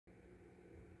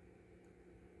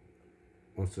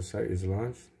once the site is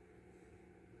launched,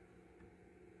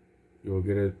 you will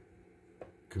get a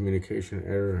communication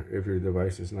error if your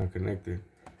device is not connected.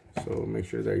 So make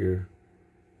sure that your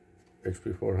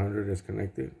XP400 is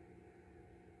connected.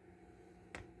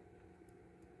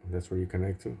 That's where you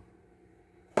connect to.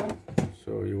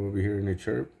 So you will be hearing a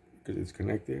chirp because it's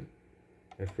connected.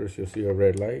 At first you'll see a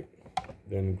red light,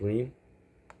 then green,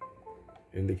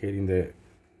 indicating that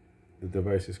the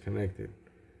device is connected.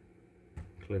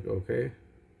 Click OK.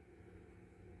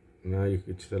 Now you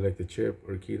can select the chip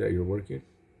or key that you're working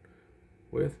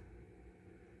with.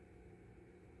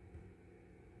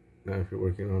 Now if you're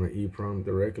working on an eeprom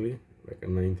directly, like a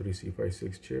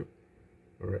 93C56 chip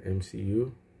or an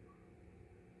MCU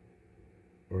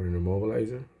or an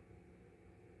immobilizer,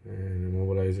 and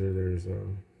immobilizer, there's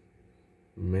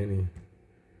many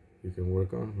you can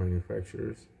work on,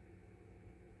 manufacturers,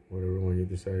 whatever one you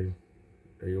decide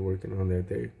that you're working on that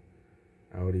day.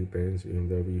 Audi, Benz,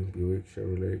 BMW, Buick,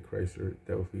 Chevrolet, Chrysler,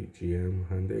 Delphi, GM,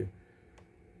 Hyundai,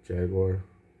 Jaguar,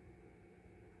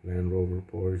 Land Rover,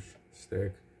 Porsche,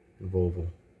 Steck, and Volvo.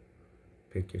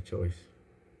 Pick your choice.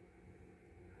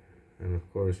 And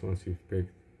of course, once you've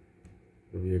picked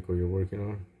the vehicle you're working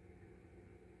on,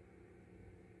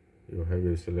 you'll have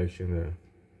your selection of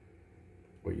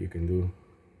what you can do.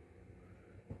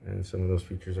 And some of those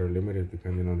features are limited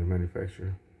depending on the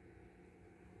manufacturer.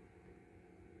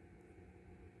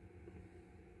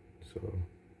 So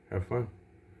have fun.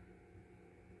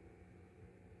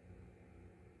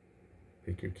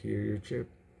 Pick your key or your chip.